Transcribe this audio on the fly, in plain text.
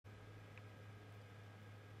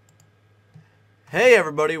Hey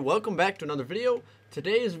everybody, welcome back to another video.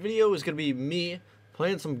 Today's video is going to be me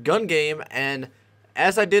playing some gun game, and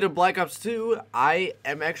as I did in Black Ops 2, I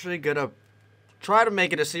am actually going to try to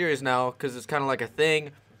make it a series now because it's kind of like a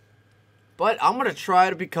thing. But I'm going to try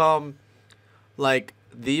to become like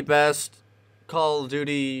the best Call of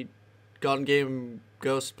Duty gun game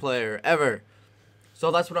ghost player ever.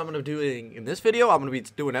 So that's what I'm going to be doing in this video. I'm going to be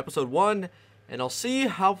doing episode 1, and I'll see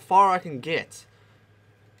how far I can get.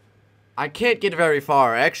 I can't get very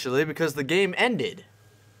far, actually, because the game ended.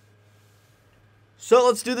 So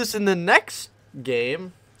let's do this in the next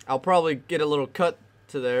game. I'll probably get a little cut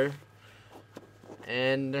to there.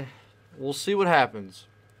 And we'll see what happens.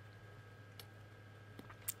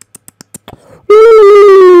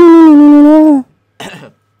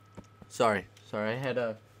 Sorry, I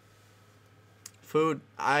had food.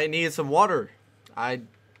 I need some water. I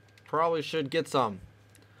probably should get some.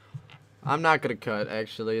 I'm not gonna cut,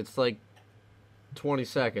 actually. It's like 20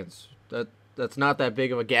 seconds. That's not that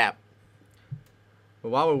big of a gap. But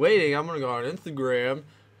while we're waiting, I'm gonna go on Instagram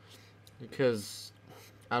because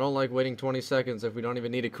I don't like waiting 20 seconds if we don't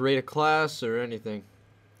even need to create a class or anything.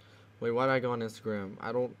 Wait, why did I go on Instagram?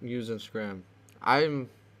 I don't use Instagram. I'm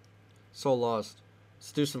so lost.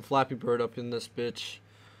 Let's do some Flappy Bird up in this bitch.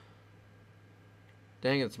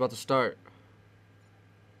 Dang it, it's about to start.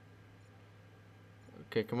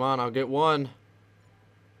 Okay, come on, I'll get one.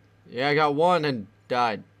 Yeah, I got one and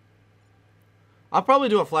died. I'll probably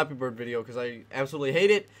do a Flappy Bird video because I absolutely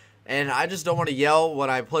hate it. And I just don't want to yell when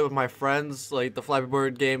I play with my friends, like the Flappy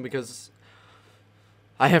Bird game, because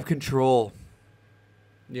I have control.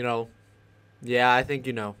 You know? Yeah, I think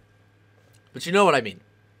you know. But you know what I mean.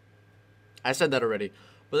 I said that already.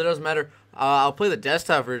 But it doesn't matter. I'll play the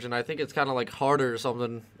desktop version. I think it's kind of like harder or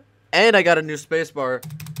something. And I got a new spacebar.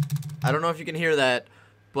 I don't know if you can hear that.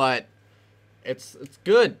 But it's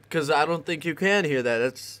good, because I don't think you can hear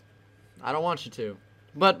that. I don't want you to.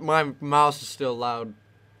 But my mouse is still loud.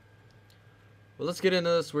 Well, let's get into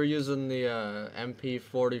this. We're using the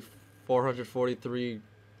MP40 443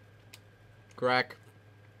 Grack.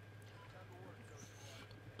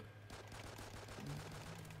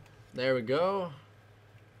 There we go.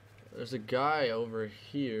 There's a guy over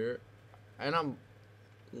here. And I'm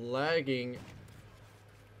lagging.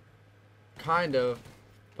 Kind of.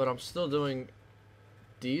 But I'm still doing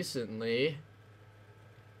decently.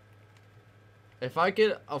 If I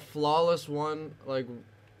get a flawless one, like,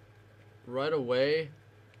 right away,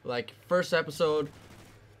 like, first episode,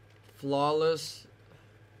 flawless,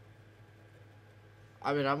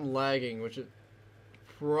 I mean, I'm lagging, which is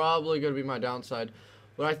probably going to be my downside.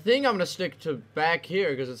 But I think I'm going to stick to back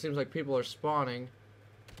here, because it seems like people are spawning.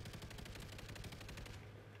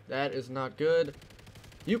 That is not good.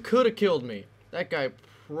 You could have killed me. That guy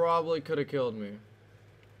probably could have killed me.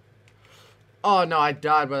 Oh, no, I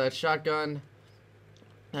died by that shotgun.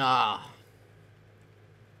 Ah.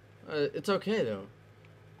 It's okay, though.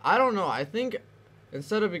 I don't know. I think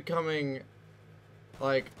instead of becoming,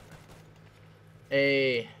 like,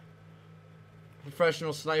 a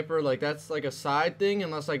professional sniper, like, that's, like, a side thing,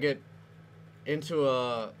 unless I get into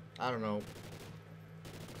a, I don't know,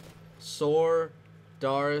 Soar,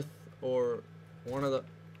 Darth, or one of the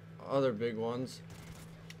other big ones.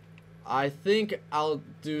 I think I'll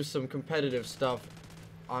do some competitive stuff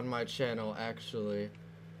on my channel, actually.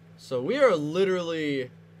 So we are literally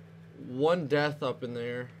one death up in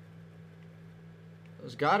there.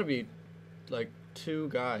 There's got to be like 2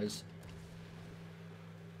 guys.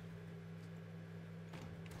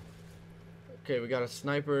 Okay, we got a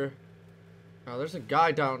sniper. Oh, there's a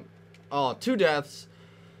guy down. Oh, 2 deaths.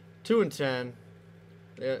 2 and 10.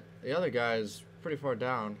 The other guy is pretty far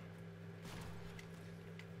down.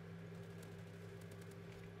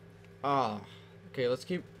 Ah, okay, let's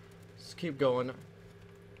keep going.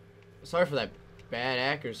 Sorry for that bad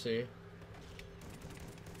accuracy.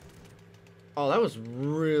 Oh, that was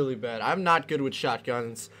really bad. I'm not good with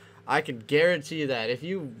shotguns. I can guarantee that. If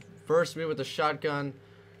you burst me with a shotgun,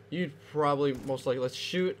 you'd probably most likely... Let's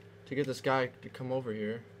shoot to get this guy to come over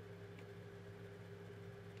here.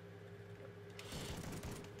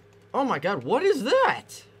 Oh my god, what is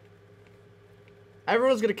that?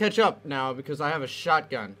 Everyone's gonna catch up now because I have a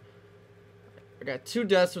shotgun. I got 2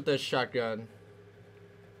 deaths with this shotgun.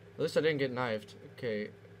 At least I didn't get knifed. Okay,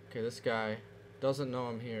 this guy doesn't know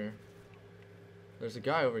I'm here. There's a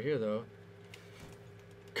guy over here, though.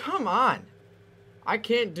 Come on! I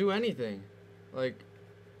can't do anything. Like,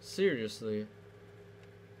 seriously.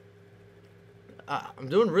 I'm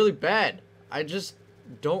doing really bad. I just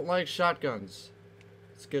don't like shotguns.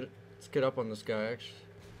 Let's get up on this guy, actually.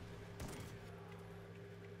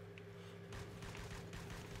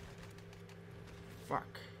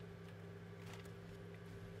 Fuck.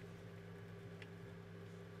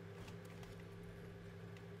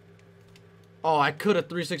 Oh, I could have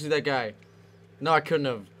 360 that guy. No, I couldn't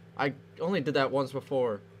have. I only did that once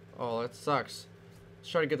before. Oh, that sucks. Let's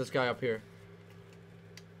try to get this guy up here.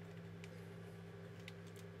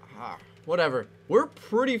 Ah, whatever. We're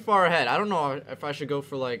pretty far ahead. I don't know if I should go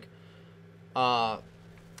for like a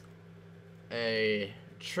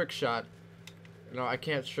trick shot. No, I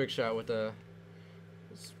can't trick shot with a.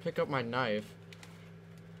 Let's pick up my knife.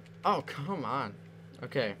 Oh, come on.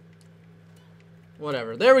 Okay.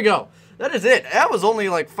 Whatever. There we go. That is it. That was only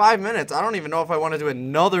like 5 minutes. I don't even know if I want to do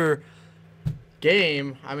another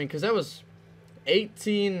game. I mean, because that was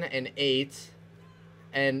 18 and 8.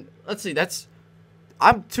 And let's see.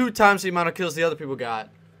 I'm 2 times the amount of kills the other people got.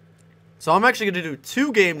 So I'm actually going to do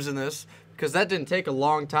 2 games in this because that didn't take a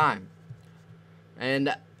long time.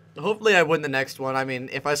 And hopefully I win the next one. I mean,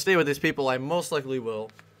 if I stay with these people, I most likely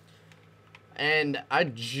will. And I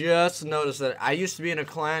just noticed that I used to be in a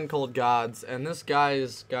clan called Gods, and this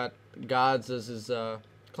guy's got Gods as his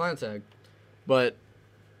clan tag. But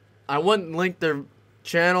I wouldn't link their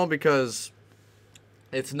channel because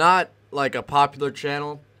it's not like a popular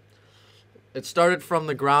channel. It started from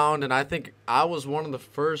the ground, and I think I was one of the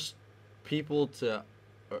first people to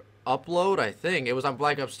upload. I think it was on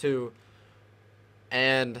Black Ops 2,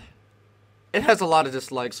 and it has a lot of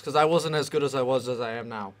dislikes because I wasn't as good as I am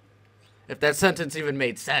now. If that sentence even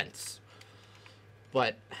made sense.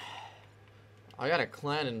 But I got a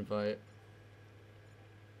clan invite.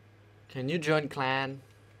 Can you join clan?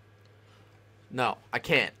 No, I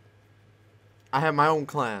can't. I have my own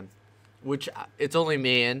clan, which it's only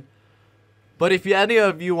me in. But if any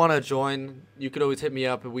of you want to join, you could always hit me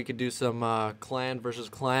up and we could do some clan versus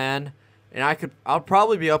clan. And I'll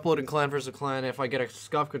probably be uploading clan versus clan if I get a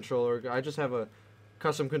scuff controller. I just have a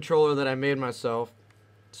custom controller that I made myself.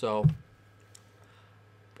 So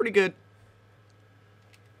pretty good.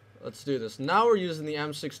 Let's do this. Now we're using the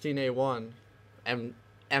M16A1,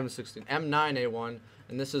 M9A1,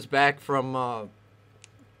 and this is back from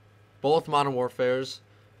both Modern Warfares.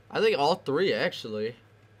 I think all 3 actually.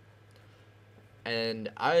 And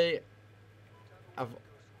I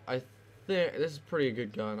think this is a pretty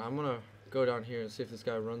good gun. I'm gonna go down here and see if this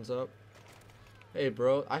guy runs up. Hey,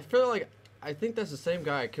 bro. I feel like I think that's the same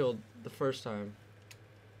guy I killed the first time.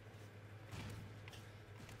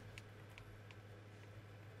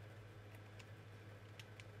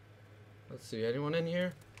 Let's see, anyone in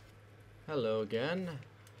here? Hello again.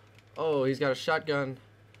 Oh, he's got a shotgun.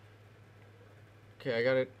 Okay, I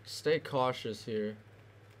gotta stay cautious here.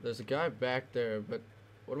 There's a guy back there, but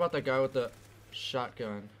what about that guy with the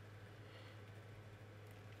shotgun?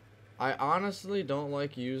 I honestly don't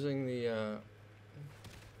like using the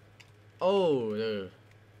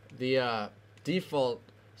default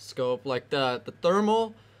scope, like the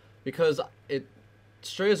thermal, because it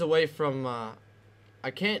strays away from I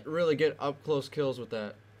can't really get up close kills with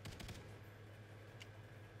that.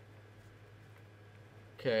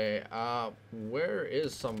 Okay, where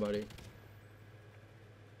is somebody?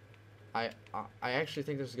 I actually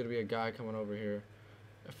think there's gonna be a guy coming over here.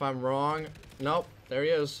 If I'm wrong, nope, there he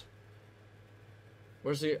is.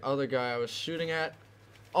 Where's the other guy I was shooting at?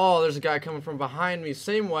 Oh, there's a guy coming from behind me,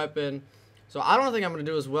 same weapon. So I don't think I'm gonna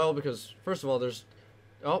do as well because first of all, there's,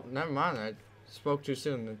 oh, never mind, I spoke too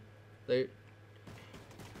soon. 2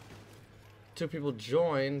 people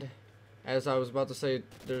joined. As I was about to say,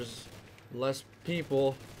 there's less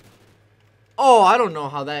people. Oh, I don't know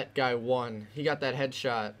how that guy won. He got that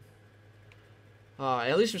headshot.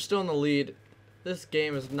 At least we're still in the lead. This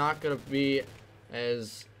game is not going to be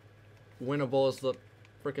as winnable as the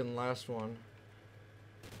freaking last one.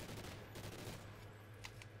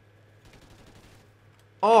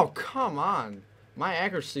 Oh, come on. My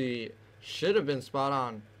accuracy should have been spot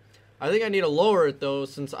on. I think I need to lower it though,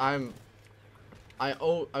 since I've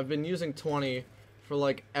been using 20 for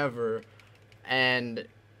like ever, and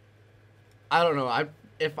I don't know.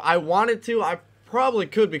 If I wanted to, I probably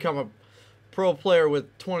could become a pro player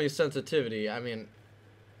with 20 sensitivity. I mean,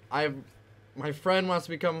 my friend wants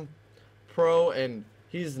to become pro, and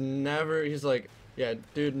he's like, yeah,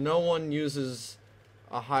 dude, no one uses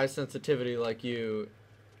a high sensitivity like you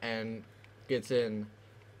and gets in.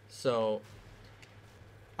 So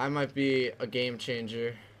I might be a game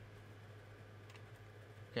changer.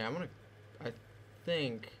 Okay, I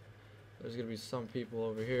think there's gonna be some people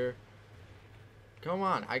over here. Come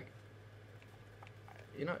on,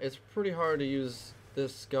 you know, it's pretty hard to use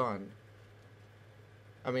this gun.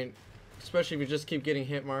 I mean, especially if you just keep getting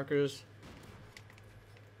hit markers.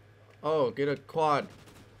 Oh, get a quad.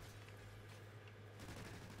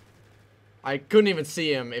 I couldn't even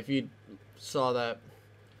see him if you saw that.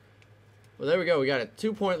 Well, there we go. We got a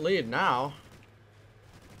 2-point lead now.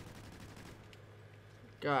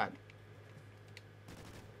 God.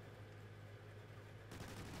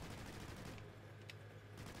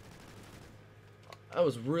 That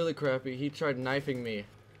was really crappy. He tried knifing me.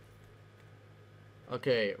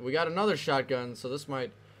 Okay, we got another shotgun, so this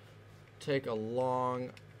might take a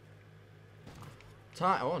long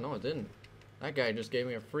time. Oh, no, it didn't. That guy just gave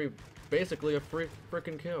me basically a free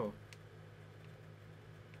frickin' kill.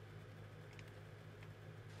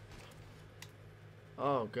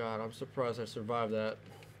 Oh, God, I'm surprised I survived that.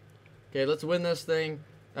 Okay, let's win this thing.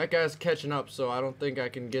 That guy's catching up, so I don't think I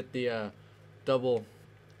can get the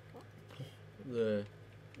the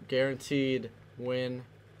guaranteed win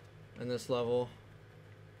in this level.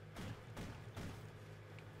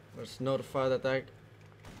 Let's notify let's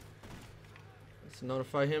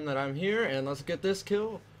notify him that I'm here, and let's get this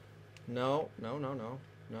kill. No.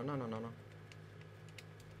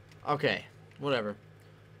 Okay, whatever.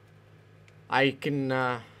 I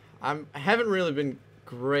haven't really been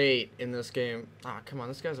great in this game. Ah, come on,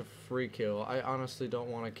 this guy's a free kill. I honestly don't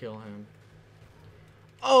want to kill him.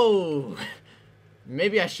 Oh!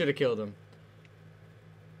 Maybe I should have killed him.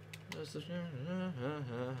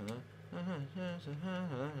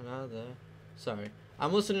 Sorry.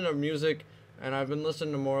 I'm listening to music, and I've been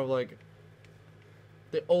listening to more of like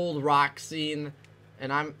the old rock scene,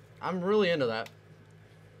 and I'm really into that.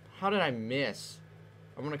 How did I miss?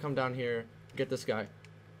 I'm gonna come down here, get this guy.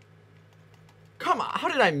 Come on, how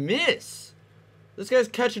did I miss? This guy's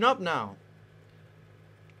catching up now.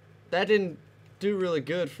 That didn't do really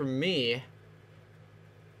good for me.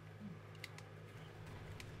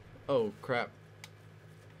 Oh, crap.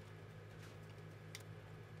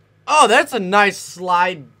 Oh, that's a nice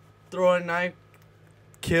slide throwing knife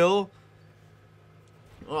kill.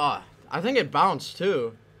 Oh, I think it bounced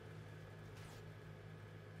too.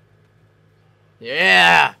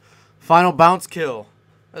 Yeah! Final bounce kill.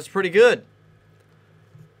 That's pretty good.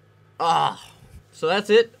 So that's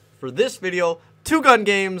it for this video. 2 gun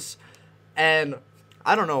games, and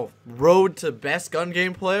I don't know, road to best gun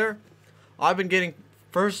game player. I've been getting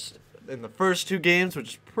first in the first 2 games, which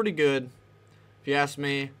is pretty good, if you ask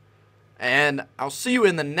me. And I'll see you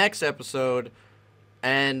in the next episode.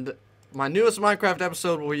 And my newest Minecraft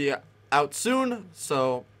episode will be out soon,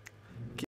 so